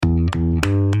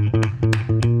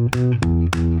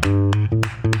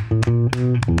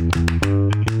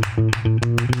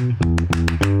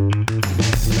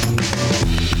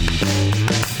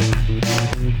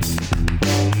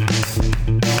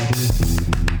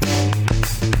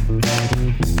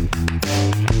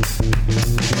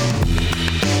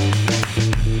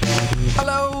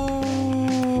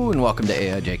Welcome to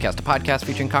AIJcast, a podcast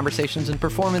featuring conversations and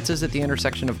performances at the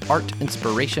intersection of art,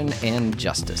 inspiration, and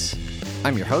justice.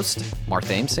 I'm your host,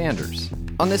 Marthaim Sanders.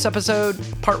 On this episode,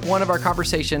 part one of our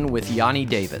conversation with Yani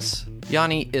Davis.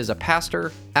 Yani is a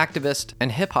pastor, activist,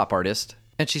 and hip-hop artist,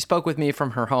 and she spoke with me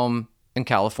from her home in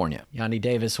California. Yani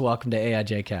Davis, welcome to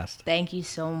AIJcast. Thank you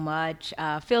so much.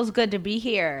 Feels good to be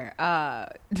here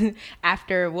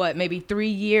after, maybe 3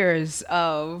 years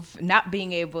of not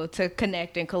being able to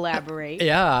connect and collaborate.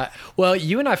 Yeah. Well,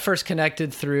 you and I first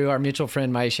connected through our mutual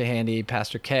friend, Maisha Handy,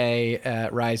 Pastor K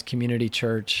at Rise Community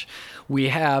Church. We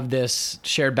have this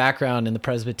shared background in the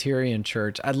Presbyterian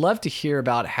Church. I'd love to hear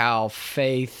about how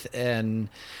faith and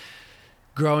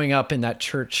growing up in that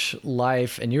church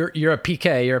life, and you're a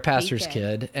PK, you're a pastor's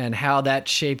kid, and how that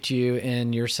shaped you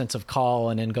in your sense of call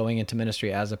and in going into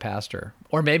ministry as a pastor,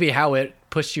 or maybe how it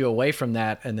pushed you away from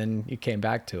that and then you came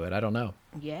back to it. I don't know.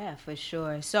 Yeah, for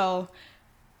sure. So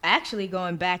actually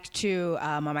going back to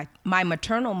my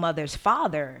maternal mother's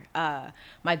father,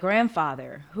 my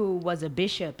grandfather, who was a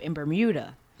bishop in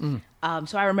Bermuda.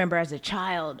 So I remember as a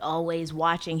child always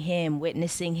watching him,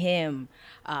 witnessing him,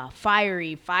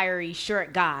 fiery,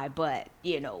 short guy, but,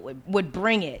 would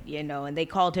bring it, and they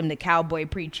called him the cowboy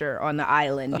preacher on the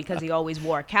island because he always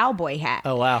wore a cowboy hat.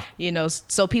 Oh, wow.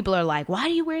 So people are like, why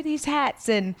do you wear these hats?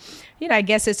 And, I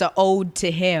guess it's an ode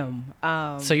to him.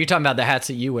 So you're talking about the hats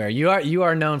that you wear. You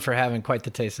are known for having quite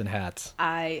the taste in hats.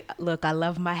 I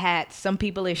love my hats. Some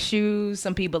people it's shoes,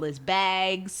 some people it's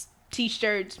bags,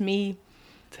 T-shirts, me.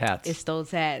 Hats. It's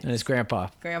those hats. And it's grandpa.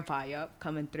 Yep,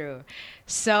 coming through.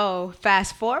 So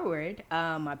fast forward,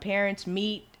 my parents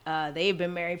meet. They've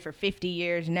been married for 50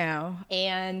 years now.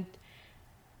 And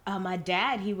my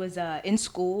dad, he was in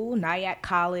school, Nyack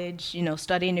College,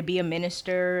 studying to be a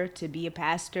minister, to be a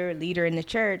pastor, leader in the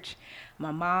church.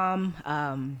 My mom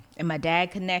and my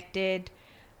dad connected.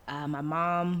 My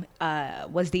mom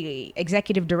was the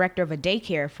executive director of a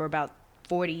daycare for about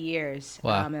 40 years.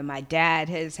 Wow. And my dad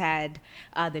has had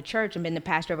the church and been the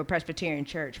pastor of a Presbyterian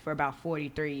church for about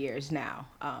 43 years now.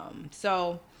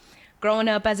 So growing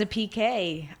up as a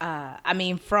PK,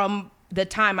 from the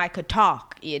time I could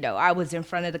talk, I was in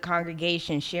front of the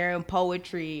congregation sharing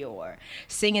poetry or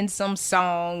singing some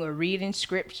song or reading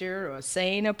scripture or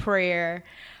saying a prayer.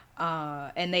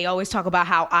 And they always talk about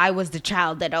how I was the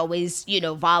child that always,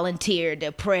 volunteered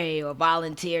to pray or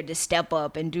volunteered to step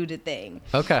up and do the thing.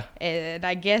 Okay. And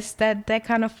I guess that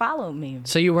kind of followed me.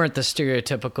 So you weren't the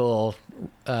stereotypical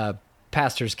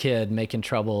pastor's kid making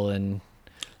trouble and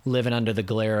living under the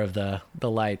glare of the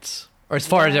lights, or as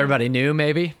far as everybody knew,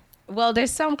 maybe? Well,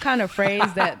 there's some kind of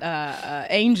phrase that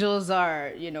angels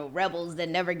are, rebels that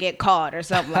never get caught or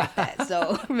something like that.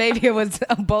 So maybe it was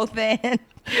a both and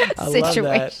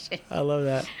situation. I love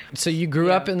that. So you grew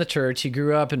up in the church, you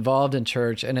grew up involved in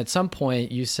church, and at some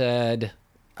point you said,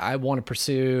 I want to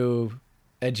pursue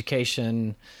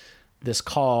education, this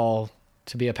call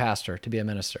to be a pastor, to be a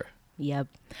minister. Yep.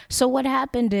 So what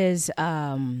happened is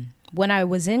when I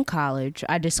was in college,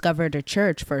 I discovered a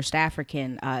church, First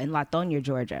African, in Latonia,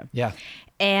 Georgia. Yeah.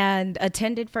 And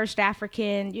attended First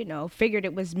African, figured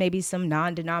it was maybe some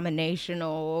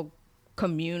non-denominational,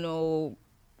 communal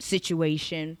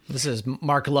situation. This is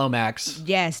Mark Lomax.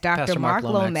 Yes, Dr. Pastor Mark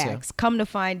Lomax. Yeah. Come to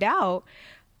find out,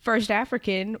 First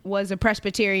African was a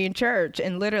Presbyterian church,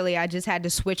 and literally I just had to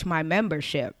switch my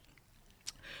membership.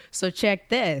 So check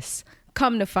this.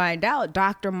 Come to find out,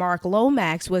 Dr. Mark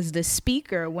Lomax was the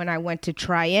speaker when I went to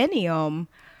Triennium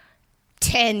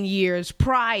 10 years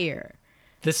prior.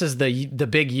 This is the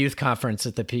big youth conference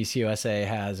that the PCUSA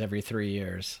has every 3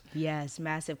 years. Yes,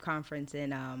 massive conference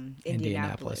in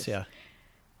Indianapolis. Yeah.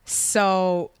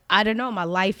 So I don't know, my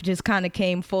life just kind of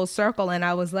came full circle, and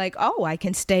I was like, oh, I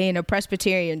can stay in a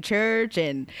Presbyterian church,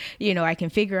 and, I can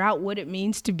figure out what it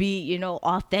means to be,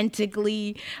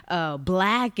 authentically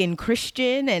Black and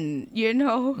Christian,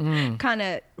 and, kind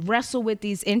of wrestle with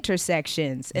these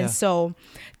intersections. And so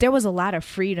there was a lot of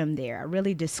freedom there. I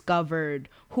really discovered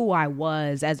who I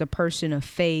was as a person of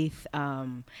faith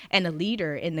and a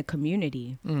leader in the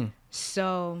community.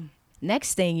 So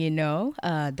next thing you know,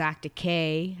 Dr.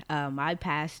 K, my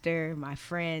pastor, my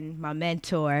friend, my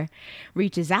mentor,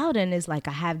 reaches out and is like,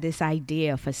 I have this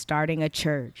idea for starting a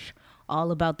church,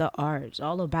 all about the arts,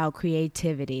 all about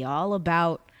creativity, all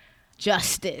about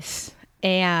justice.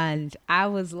 And I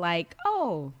was like,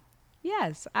 oh,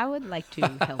 yes, I would like to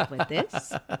help with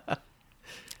this.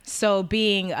 So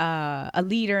being a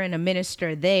leader and a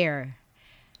minister there,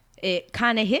 it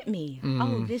kind of hit me.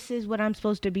 Oh, this is what I'm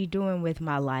supposed to be doing with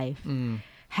my life.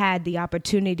 Had the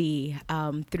opportunity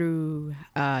through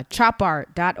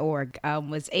chopart.org,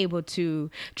 was able to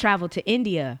travel to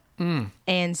India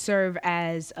and serve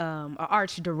as an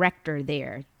arts director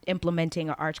there, implementing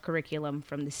an arts curriculum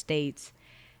from the States.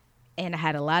 And I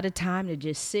had a lot of time to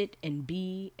just sit and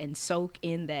be and soak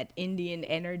in that Indian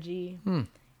energy,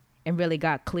 and really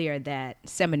got clear that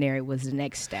seminary was the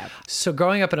next step. So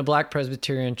growing up in a Black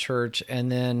Presbyterian church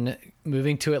and then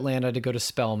moving to Atlanta to go to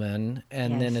Spelman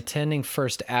and then attending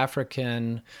First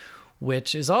African,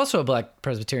 which is also a Black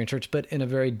Presbyterian church, but in a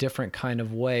very different kind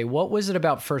of way. What was it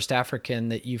about First African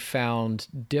that you found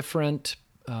different,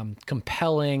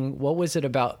 compelling? What was it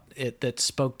about it that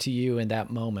spoke to you in that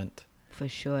moment? For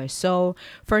sure. So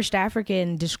First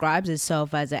African describes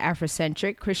itself as an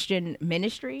Afrocentric Christian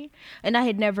ministry. And I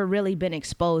had never really been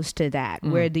exposed to that,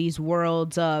 where these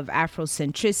worlds of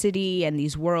Afrocentricity and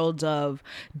these worlds of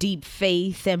deep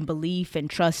faith and belief and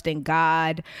trust in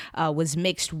God was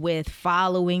mixed with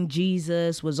following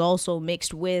Jesus, was also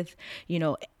mixed with,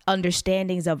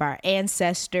 understandings of our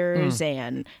ancestors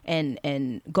and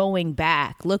going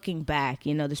back, looking back,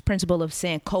 this principle of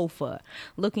Sankofa,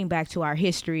 looking back to our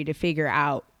history to figure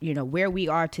out, where we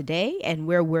are today and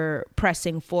where we're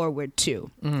pressing forward to.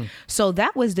 So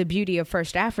that was the beauty of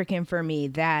First African for me,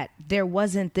 that there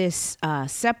wasn't this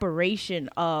separation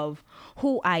of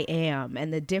who I am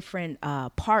and the different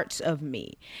parts of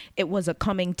me. It was a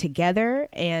coming together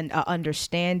and a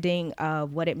understanding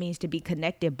of what it means to be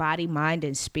connected body, mind,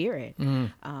 and spirit.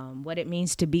 What it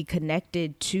means to be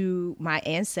connected to my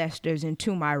ancestors and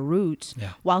to my roots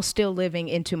while still living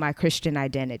into my Christian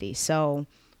identity. So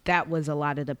that was a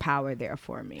lot of the power there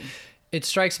for me. It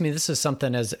strikes me, this is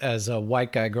something as a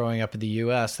white guy growing up in the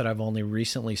U.S. that I've only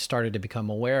recently started to become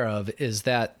aware of, is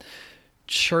that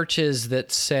churches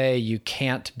that say you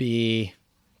can't be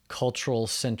cultural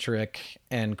centric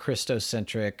and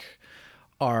Christocentric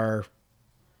are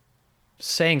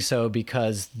saying so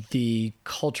because the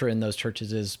culture in those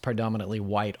churches is predominantly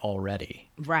white already.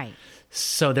 Right.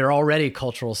 So they're already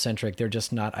cultural centric. They're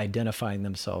just not identifying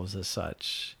themselves as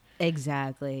such.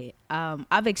 Exactly.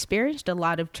 I've experienced a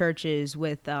lot of churches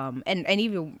with, and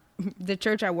even the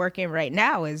church I work in right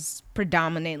now is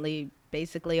predominantly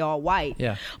basically all white.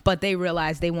 Yeah. But they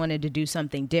realized they wanted to do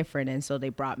something different. And so they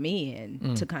brought me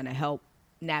in to kind of help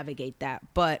navigate that.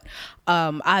 But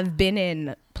I've been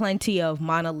in plenty of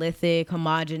monolithic,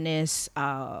 homogenous,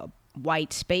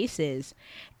 white spaces.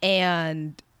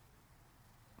 And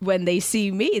when they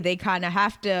see me, they kind of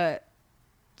have to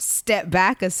step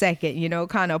back a second,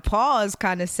 kind of pause,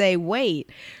 kind of say, wait,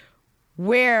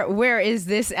 where is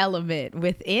this element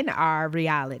within our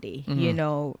reality?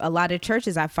 A lot of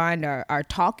churches I find are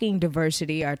talking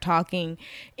diversity, are talking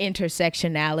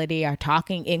intersectionality, are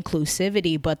talking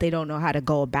inclusivity, but they don't know how to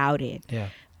go about it. Yeah.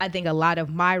 I think a lot of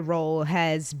my role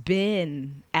has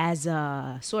been as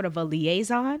a sort of a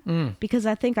liaison, because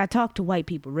I think I talk to white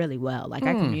people really well. Like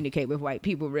I communicate with white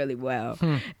people really well.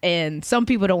 And some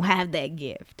people don't have that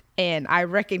gift. And I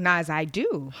recognize I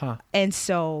do. And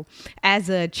so as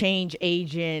a change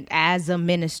agent, as a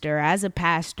minister, as a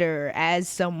pastor, as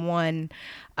someone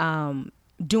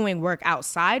doing work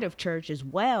outside of church as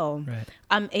well,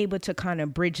 I'm able to kind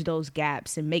of bridge those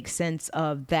gaps and make sense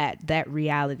of that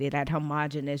reality, that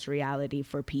homogenous reality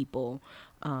for people,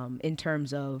 in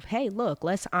terms of, hey, look,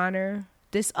 let's honor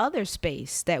this other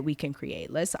space that we can create.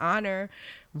 Let's honor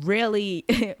really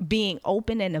being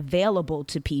open and available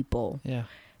to people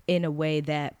in a way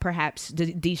that perhaps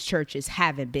these churches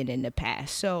haven't been in the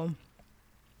past. So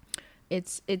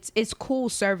it's cool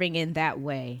serving in that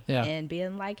way and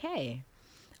being like, hey,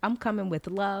 I'm coming with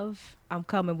love. I'm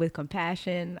coming with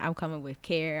compassion. I'm coming with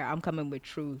care. I'm coming with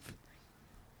truth.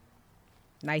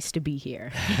 Nice to be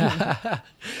here.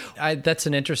 That's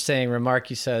an interesting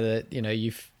remark. You said that,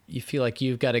 you feel like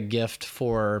you've got a gift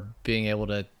for being able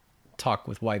to talk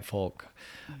with white folk.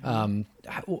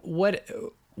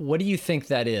 What do you think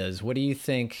that is? What do you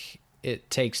think it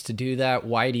takes to do that?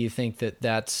 Why do you think that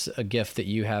that's a gift that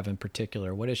you have in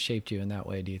particular? What has shaped you in that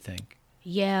way, do you think?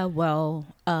 Yeah, well,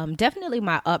 definitely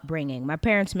my upbringing. My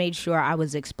parents made sure I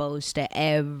was exposed to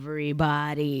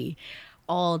everybody,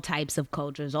 all types of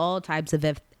cultures, all types of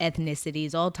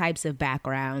ethnicities, all types of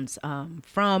backgrounds.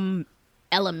 From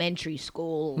elementary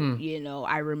school,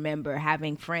 I remember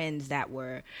having friends that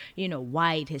were,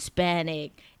 white,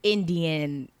 Hispanic,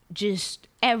 Indian, just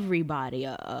everybody.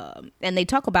 And they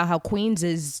talk about how Queens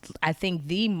is, I think,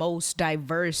 the most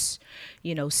diverse,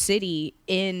 city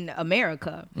in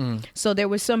America. So there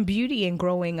was some beauty in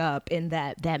growing up in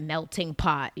that melting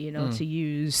pot, to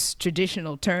use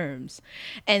traditional terms.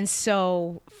 And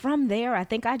so from there, I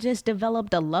think I just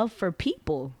developed a love for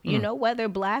people, whether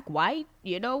black, white,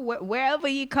 wherever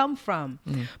you come from,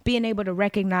 being able to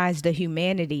recognize the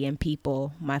humanity in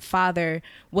people. My father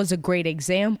was a great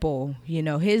example.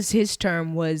 His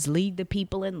term was lead the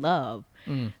people in love.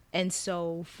 And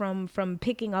so from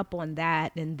picking up on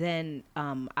that, and then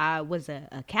I was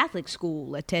a Catholic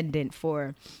school attendant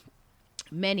for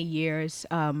many years,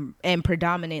 and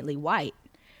predominantly white.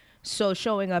 So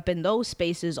showing up in those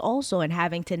spaces also and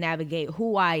having to navigate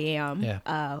who I am,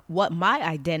 what my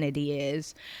identity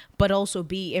is, but also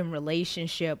be in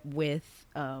relationship with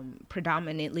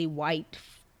predominantly white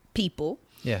people.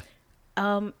 Yeah.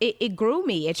 It grew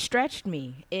me. It stretched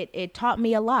me. It taught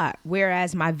me a lot.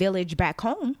 Whereas my village back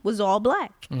home was all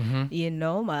black.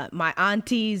 My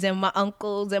aunties and my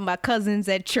uncles and my cousins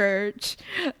at church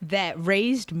that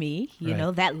raised me,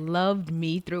 that loved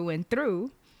me through and through.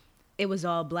 It was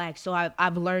all black. So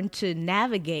I've learned to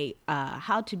navigate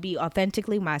how to be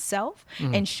authentically myself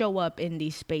and show up in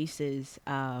these spaces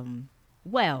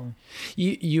well.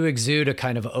 You exude a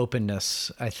kind of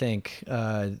openness, I think,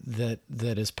 that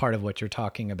is part of what you're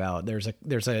talking about.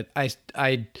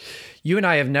 You and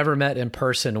I have never met in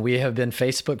person. We have been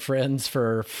Facebook friends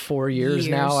for 4 years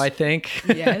now, I think.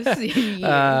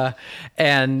 Yes.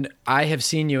 And I have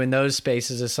seen you in those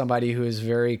spaces as somebody who is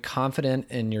very confident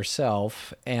in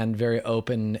yourself and very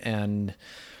open and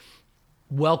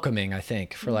welcoming, I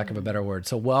think, for lack of a better word.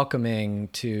 So welcoming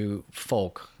to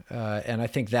folk. And I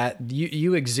think that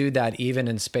you exude that even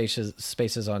in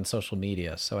spaces on social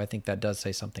media. So I think that does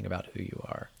say something about who you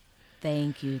are.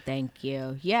 Thank you.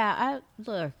 Yeah,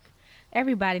 look,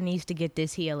 everybody needs to get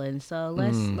this healing. So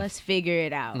let's figure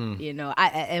it out.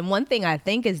 And one thing I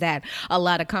think is that a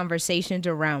lot of conversations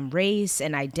around race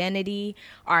and identity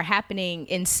are happening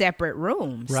in separate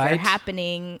rooms. Right. They're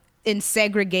happening in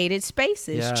segregated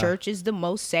spaces. Yeah. Church is the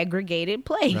most segregated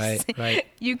place Right.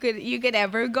 you could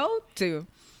ever go to.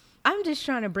 I'm just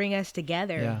trying to bring us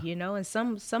together, in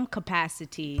some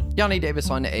capacity. Yani Davis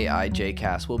on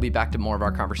AIJcast. We'll be back to more of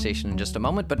our conversation in just a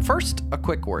moment, but first, a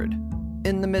quick word.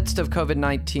 In the midst of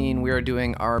COVID-19, we are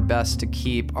doing our best to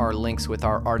keep our links with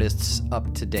our artists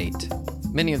up to date.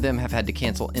 Many of them have had to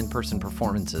cancel in-person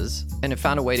performances and have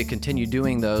found a way to continue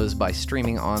doing those by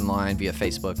streaming online via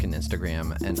Facebook and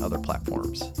Instagram and other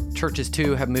platforms. Churches,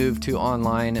 too, have moved to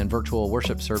online and virtual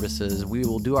worship services. We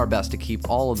will do our best to keep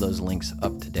all of those links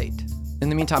up to date. In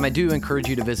the meantime, I do encourage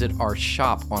you to visit our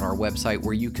shop on our website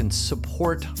where you can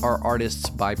support our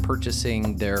artists by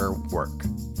purchasing their work.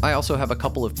 I also have a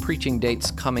couple of preaching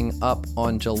dates coming up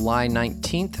on July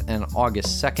 19th and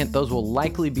August 2nd. Those will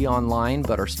likely be online,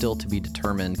 but are still to be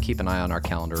determined. Keep an eye on our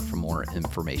calendar for more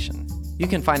information. You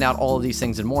can find out all of these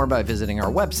things and more by visiting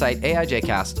our website,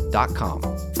 aijcast.com.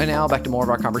 And now back to more of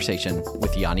our conversation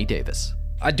with Yani Davis.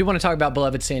 I do want to talk about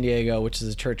Beloved San Diego, which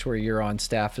is a church where you're on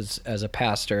staff as a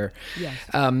pastor. Yes.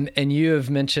 And you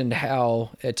have mentioned how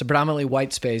it's a predominantly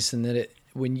white space, and that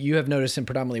when you have noticed in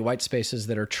predominantly white spaces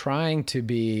that are trying to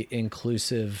be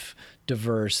inclusive,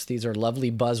 diverse, these are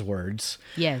lovely buzzwords.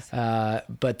 Yes.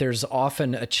 But there's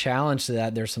often a challenge to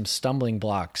that. There's some stumbling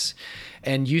blocks.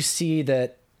 And you see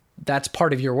that that's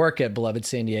part of your work at Beloved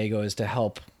San Diego, is to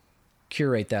help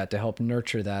curate that, to help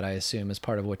nurture that, I assume, as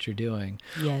part of what you're doing.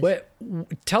 Yes.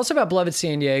 Tell us about Beloved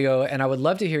San Diego, and I would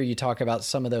love to hear you talk about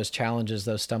some of those challenges,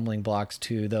 those stumbling blocks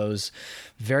to those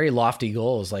very lofty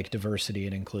goals like diversity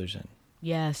and inclusion.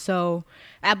 Yeah, so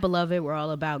at Beloved, we're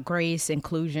all about grace,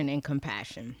 inclusion, and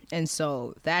compassion. And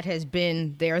so that has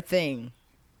been their thing.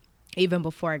 Even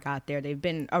before I got there, they've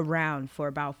been around for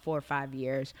about 4 or 5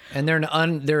 years. And they're an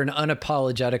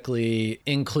unapologetically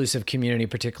inclusive community,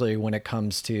 particularly when it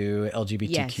comes to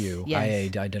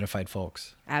LGBTQIA identified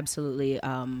folks. Absolutely.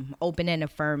 Open and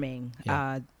affirming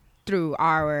through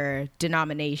our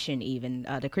denomination, even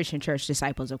the Christian Church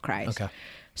Disciples of Christ. Okay.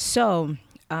 So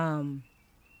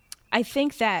I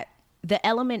think that the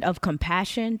element of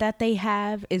compassion that they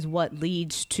have is what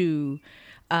leads to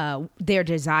their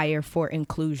desire for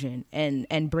inclusion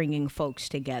and bringing folks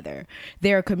together.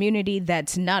 They're a community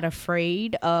that's not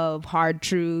afraid of hard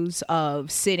truths,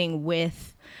 of sitting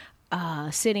with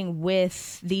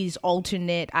these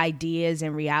alternate ideas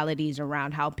and realities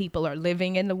around how people are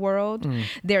living in the world.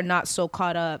 They're not so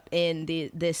caught up in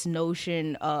this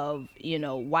notion of,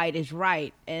 white is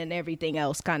right and everything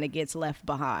else kind of gets left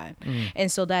behind.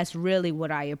 And so that's really what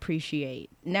I appreciate.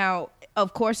 Now,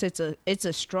 of course, it's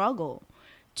a struggle.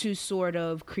 to sort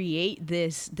of create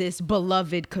this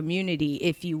beloved community,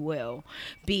 if you will,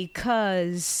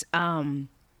 because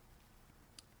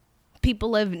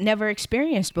people have never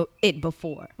experienced it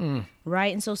before,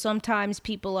 right? And so sometimes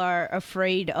people are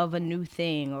afraid of a new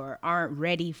thing, or aren't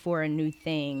ready for a new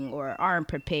thing, or aren't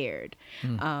prepared.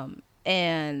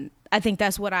 And I think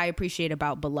that's what I appreciate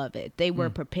about Beloved. They were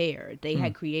prepared. They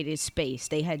had created space.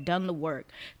 They had done the work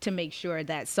to make sure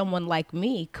that someone like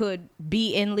me could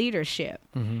be in leadership,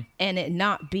 and it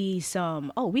not be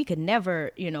some, we could never,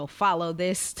 follow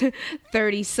this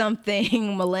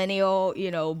 30-something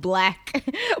millennial,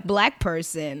 black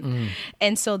person.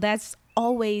 And so that's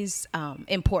always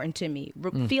important to me,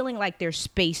 feeling like there's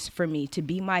space for me to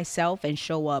be myself and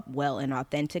show up well and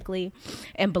authentically.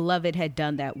 And Beloved had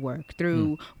done that work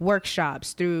through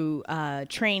workshops, through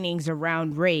trainings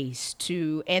around race,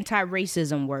 to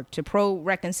anti-racism work, to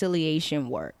pro-reconciliation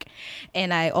work.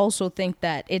 And I also think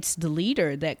that it's the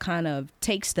leader that kind of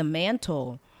takes the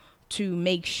mantle to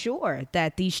make sure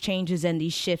that these changes and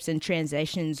these shifts and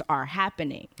transitions are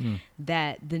happening,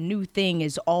 that the new thing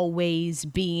is always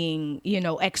being,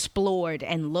 explored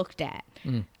and looked at.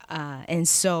 And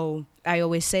so I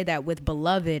always say that with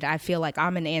Beloved, I feel like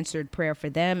I'm an answered prayer for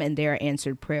them, and they're an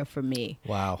answered prayer for me.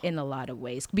 Wow. In a lot of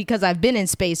ways, because I've been in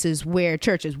spaces where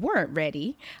churches weren't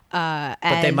ready. But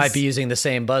they might be using the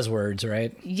same buzzwords,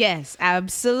 right? Yes,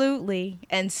 absolutely.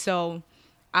 And so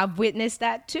I've witnessed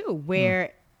that too,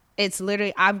 where it's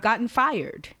literally, I've gotten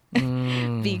fired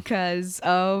because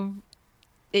of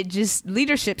it, just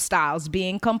leadership styles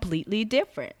being completely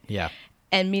different. Yeah.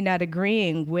 And me not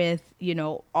agreeing with,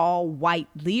 all white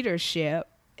leadership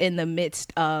in the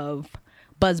midst of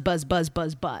buzz, buzz, buzz,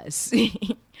 buzz, buzz.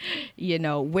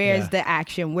 Where's the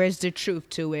action? Where's the truth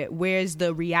to it? Where's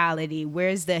the reality?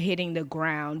 Where's the hitting the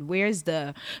ground? Where's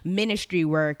the ministry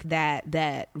work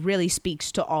that really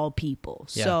speaks to all people?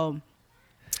 Yeah. So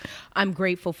I'm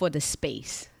grateful for the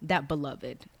space that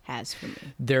Beloved has for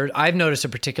me. I've noticed a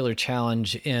particular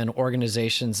challenge in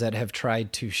organizations that have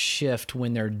tried to shift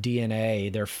when their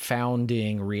DNA, their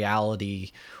founding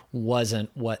reality,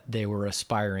 wasn't what they were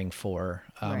aspiring for,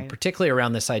 right. Particularly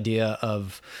around this idea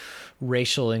of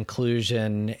racial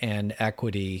inclusion and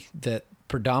equity, that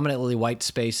predominantly white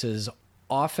spaces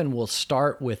often will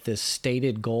start with this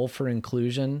stated goal for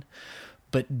inclusion,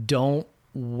 but don't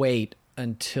wait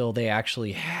until they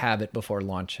actually have it before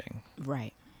launching.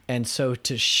 Right. And so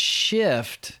to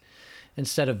shift,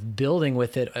 instead of building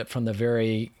with it from the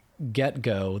very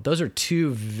get-go, those are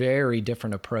two very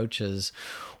different approaches,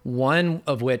 one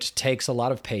of which takes a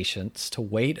lot of patience to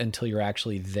wait until you're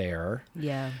actually there.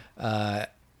 Yeah.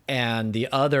 And the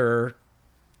other,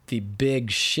 the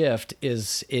big shift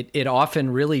is it often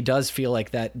really does feel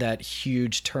like that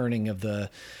huge turning of the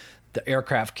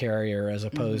aircraft carrier as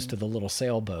opposed to the little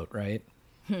sailboat, right?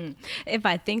 If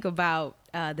I think about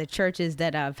the churches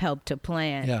that I've helped to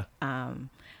plant,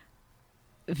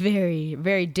 very,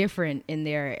 very different in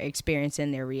their experience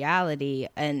and their reality,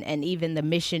 and even the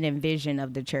mission and vision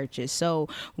of the churches. So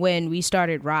when we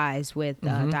started Rise with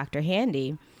Dr.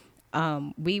 Handy,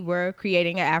 we were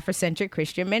creating an Afrocentric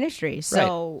Christian ministry.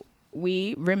 So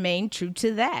we remain true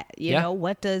to that. You know,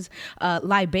 what does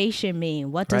libation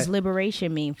mean? What does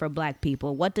liberation mean for Black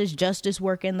people? What does justice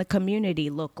work in the community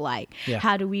look like?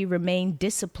 How do we remain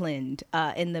disciplined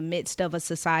in the midst of a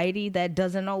society that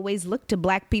doesn't always look to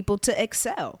Black people to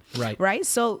excel? Right.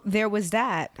 So there was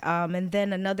that. And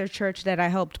then another church that I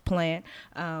helped plant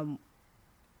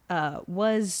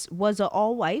was an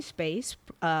all-white space.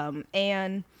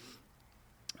 And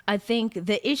I think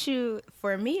the issue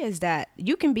for me is that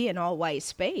you can be an all-white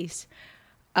space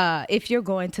if you're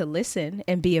going to listen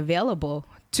and be available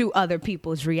to other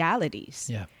people's realities.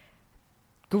 Yeah.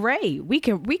 Great. We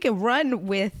can run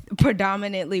with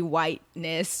predominantly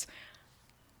whiteness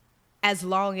as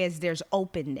long as there's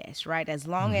openness, right? As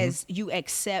long as you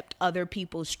accept other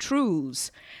people's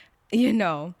truths,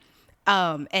 and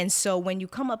so when you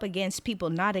come up against people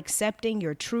not accepting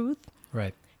your truth,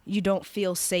 right, you don't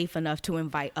feel safe enough to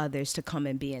invite others to come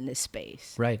and be in this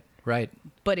space. Right.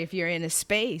 But if you're in a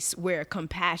space where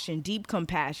deep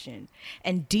compassion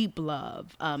and deep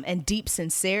love and deep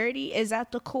sincerity is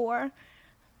at the core,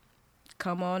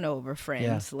 come on over,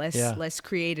 friends. Let's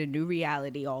create a new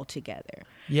reality all together.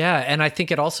 Yeah, and I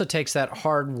think it also takes that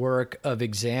hard work of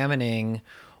examining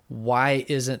why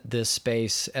isn't this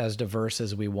space as diverse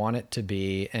as we want it to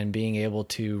be, and being able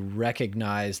to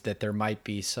recognize that there might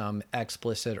be some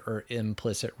explicit or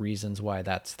implicit reasons why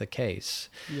that's the case.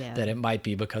 Yeah. That it might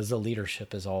be because the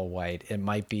leadership is all white. It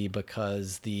might be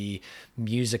because the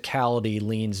musicality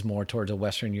leans more towards a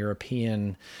Western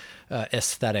European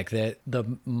aesthetic, that the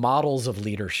models of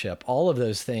leadership, all of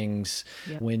those things,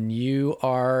 when you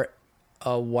are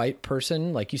a white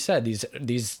person, like you said,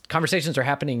 these conversations are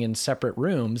happening in separate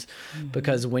rooms,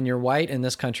 because when you're white in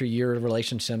this country, your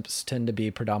relationships tend to be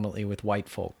predominantly with white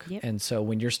folk. And so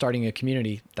when you're starting a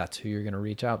community, that's who you're going to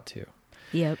reach out to.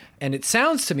 And it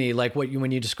sounds to me like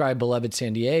when you describe Beloved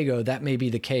San Diego, that may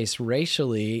be the case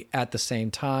racially. At the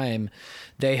same time,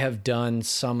 they have done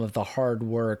some of the hard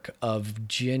work of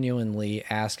genuinely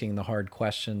asking the hard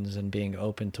questions and being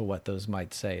open to what those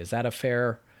might say. Is that a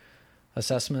fair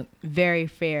assessment? Very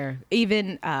fair.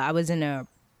 Even I was in a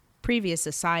previous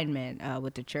assignment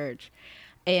with the church,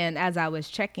 and as I was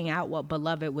checking out what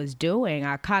Beloved was doing,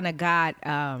 I kind of got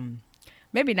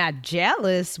maybe not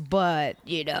jealous, but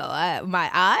my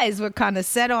eyes were kind of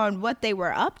set on what they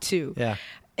were up to.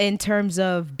 In terms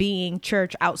of being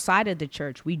church outside of the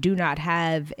church. We do not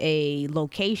have a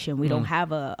location. We don't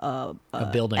have a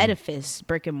building, edifice,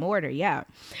 brick and mortar.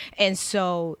 And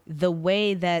so the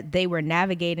way that they were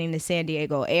navigating the San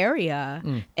Diego area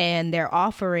and their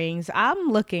offerings, I'm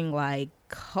looking like,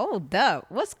 hold up,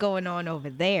 what's going on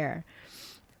over there?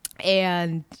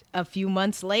 And a few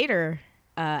months later,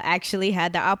 actually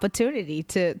had the opportunity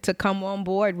to come on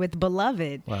board with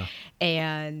Beloved. Wow.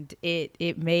 And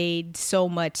it made so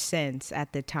much sense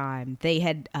at the time. They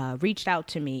had reached out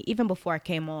to me, even before I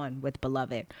came on with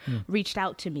Beloved, reached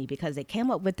out to me because they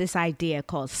came up with this idea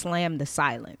called Slam the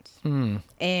Silence.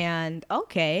 And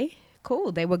okay,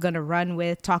 cool. They were going to run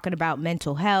with talking about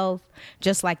mental health,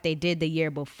 just like they did the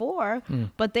year before.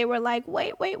 But they were like,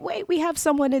 wait. We have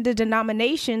someone in the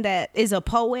denomination that is a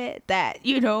poet that,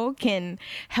 can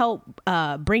help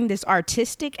bring this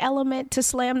artistic element to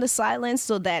Slam the Silence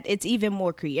so that it's even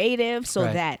more creative, so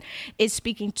that it's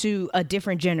speaking to a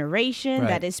different generation,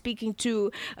 that it's speaking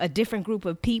to a different group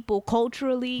of people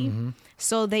culturally.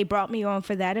 So they brought me on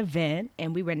for that event,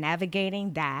 and we were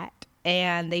navigating that.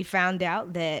 And they found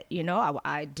out that,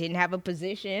 I didn't have a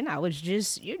position. I was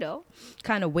just,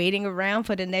 kind of waiting around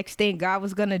for the next thing God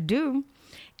was going to do.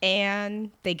 And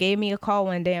they gave me a call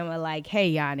one day and were like, hey,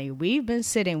 Yanni, we've been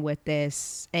sitting with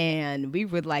this and we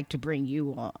would like to bring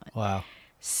you on. Wow.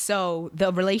 So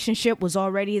the relationship was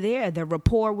already there. The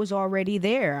rapport was already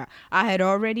there. I had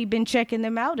already been checking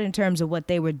them out in terms of what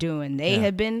they were doing. They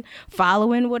had been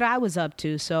following what I was up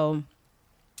to. So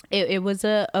it was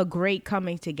a great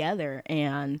coming together.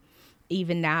 And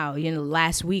even now,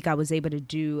 last week I was able to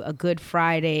do a Good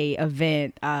Friday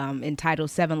event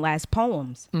entitled 7 Last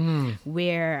Poems,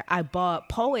 where I brought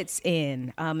poets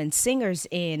in and singers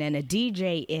in and a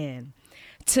DJ in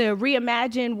to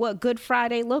reimagine what Good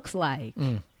Friday looks like,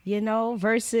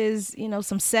 versus,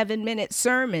 some 7-minute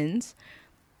sermons.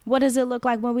 What does it look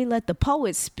like when we let the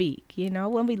poets speak,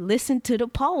 when we listen to the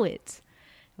poets?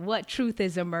 What truth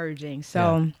is emerging?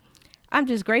 So I'm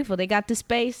just grateful they got the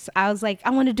space. I was like,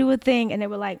 I want to do a thing. And they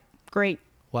were like, great.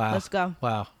 Wow. Let's go.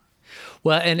 Wow.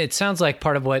 Well, and it sounds like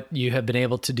part of what you have been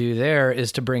able to do there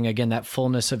is to bring, again, that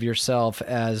fullness of yourself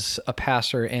as a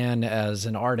pastor and as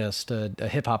an artist, a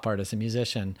hip hop artist, a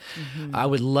musician. I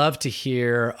would love to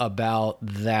hear about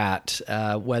that,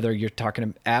 whether you're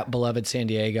talking at Beloved San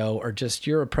Diego or just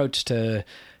your approach to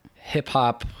hip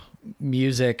hop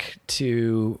music,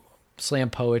 to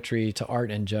slam poetry, to art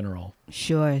in general.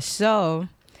 Sure. So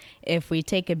if we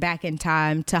take it back in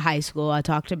time to high school, I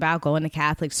talked about going to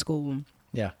Catholic school.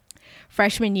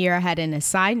 Freshman year, I had an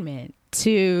assignment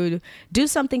to do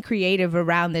something creative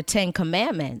around the 10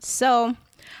 Commandments. So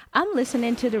I'm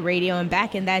listening to the radio, and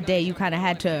back in that day, you kind of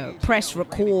had to press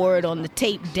record on the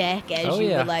tape deck as you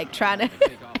were like trying to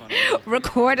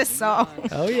record a song.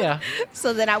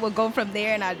 So then I would go from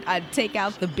there and I'd take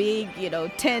out the big,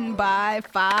 10 by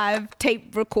 5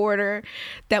 tape recorder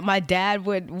that my dad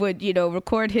would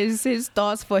record his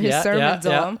thoughts for his sermons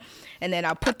on. And then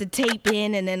I'd put the tape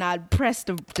in, and then I'd press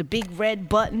the big red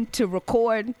button to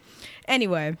record.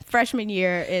 Anyway, freshman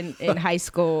year in high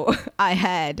school, I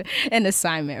had an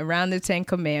assignment around the 10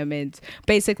 Commandments,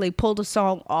 basically pulled a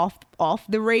song off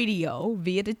the radio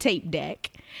via the tape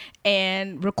deck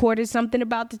and recorded something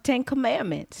about the 10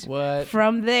 Commandments. What?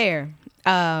 From there,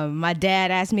 my dad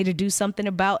asked me to do something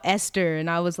about Esther, and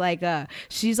I was like,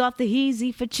 she's off the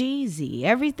heezy for cheesy.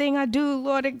 Everything I do,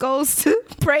 Lord, it goes to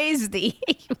praise thee.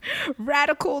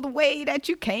 Radical the way that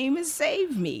you came and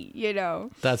saved me,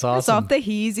 That's awesome. It's off the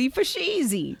heezy for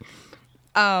cheesy.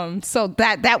 So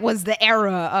that was the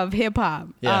era of hip hop.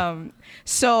 Yeah.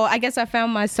 So I guess I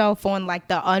found myself on like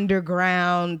the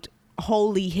underground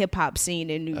holy hip hop scene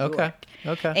in New York.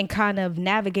 Okay. And kind of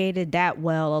navigated that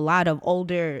well. A lot of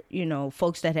older,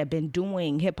 folks that had been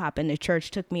doing hip hop in the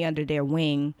church took me under their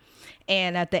wing.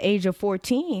 And at the age of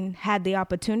 14, had the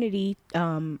opportunity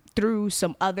through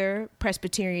some other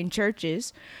Presbyterian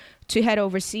churches to head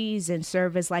overseas and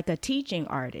serve as like a teaching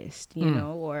artist,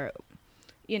 or,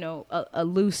 a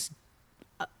loose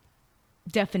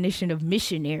definition of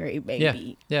missionary,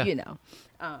 maybe,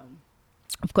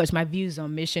 Of course, my views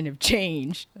on mission have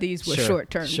changed. These were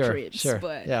short-term trips.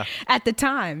 But at the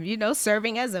time,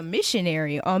 serving as a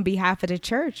missionary on behalf of the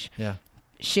church,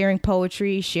 sharing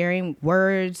poetry, sharing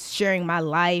words, sharing my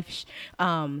life,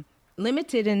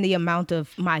 limited in the amount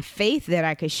of my faith that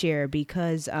I could share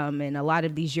because in a lot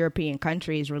of these European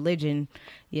countries, religion,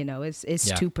 it's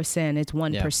 2%, it's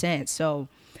 1%. So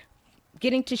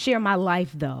getting to share my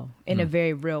life, though, in a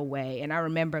very real way. And I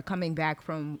remember coming back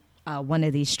from one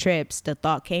of these trips, the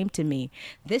thought came to me,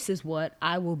 this is what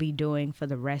I will be doing for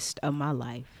the rest of my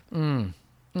life. And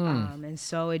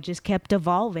so it just kept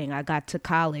evolving. I got to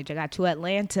college. I got to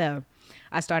Atlanta.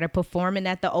 I started performing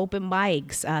at the open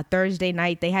mics. Thursday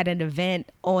night, they had an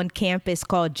event on campus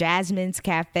called Jasmine's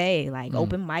Cafe, like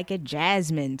open mic at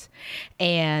Jasmine's.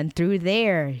 And through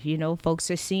there, folks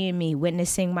are seeing me,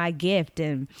 witnessing my gift.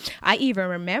 And I even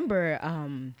remember,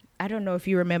 I don't know if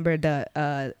you remember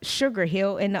the Sugar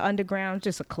Hill in the underground,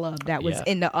 just a club that was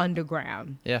in the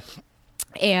underground. Yeah.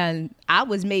 And I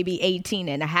was maybe 18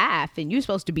 and a half, and you're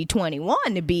supposed to be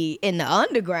 21 to be in the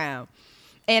underground.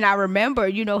 And I remember,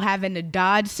 having to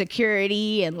dodge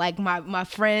security and like my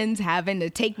friends having to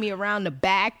take me around the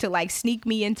back to like sneak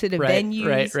me into the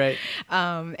venues. Right.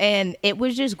 And it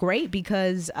was just great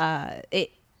because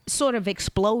it sort of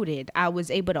exploded. I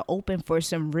was able to open for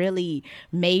some really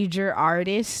major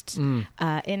artists in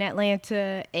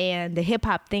Atlanta, and the hip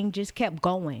hop thing just kept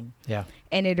going. Yeah.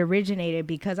 And it originated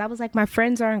because I was like, my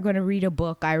friends aren't going to read a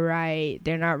book I write.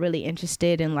 They're not really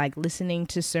interested in like listening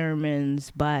to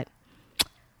sermons, but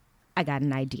I got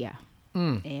an idea.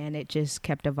 And it just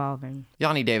kept evolving.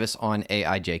 Yani Davis on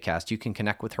AIJcast. You can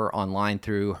connect with her online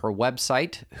through her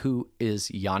website, who is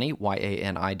Yani,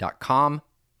 YANI.com,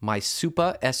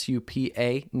 mysupa,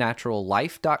 SUPA,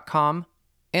 naturallife.com,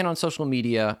 and on social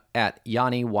media at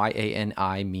Yani,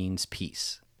 YANI means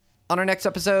peace. On our next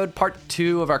episode, part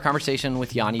 2 of our conversation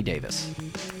with Yani Davis.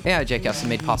 AIJcast is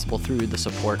made possible through the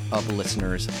support of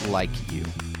listeners like you.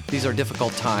 These are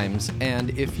difficult times, and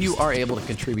if you are able to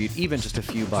contribute even just a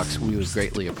few bucks, we would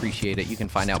greatly appreciate it. You can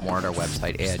find out more at our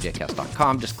website,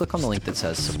 aijcast.com. Just click on the link that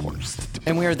says support.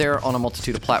 And we are there on a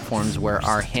multitude of platforms where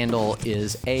our handle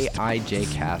is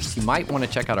AIJcast. You might want to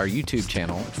check out our YouTube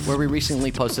channel, where we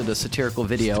recently posted a satirical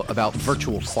video about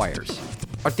virtual choirs.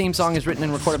 Our theme song is written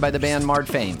and recorded by the band Marred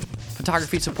Fame.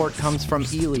 Photography support comes from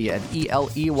Ely at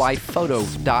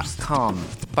eleyphoto.com.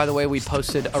 By the way, we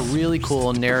posted a really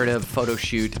cool narrative photo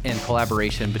shoot and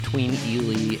collaboration between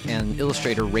Ely and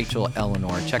illustrator Rachel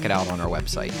Eleanor. Check it out on our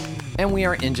website. And we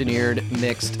are engineered,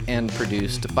 mixed, and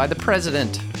produced by the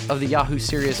president of the Yahoo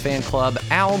Serious fan club,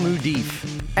 Al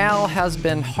Mudif. Al has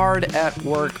been hard at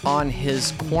work on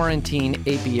his quarantine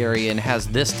apiary and has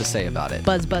this to say about it.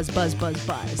 Buzz, buzz, buzz, buzz,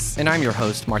 buzz. And I'm your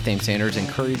host, Marthame Sanders,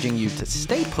 encouraging you to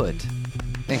stay put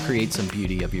and create some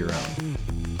beauty of your own.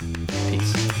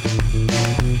 Peace.